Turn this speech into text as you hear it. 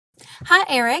Hi,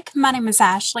 Eric. My name is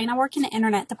Ashley, and I work in the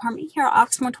internet department here at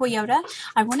Oxmoor Toyota.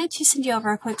 I wanted to send you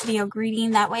over a quick video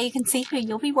greeting. That way you can see who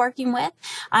you'll be working with.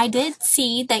 I did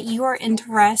see that you are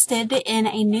interested in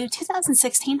a new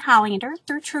 2016 Highlander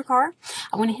through TrueCar.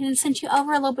 I went ahead and sent you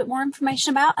over a little bit more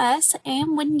information about us,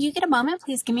 and when you get a moment,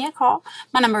 please give me a call.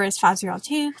 My number is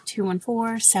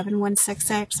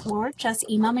 502-214-7166, or just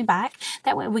email me back.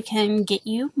 That way we can get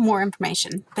you more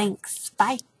information. Thanks.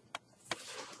 Bye.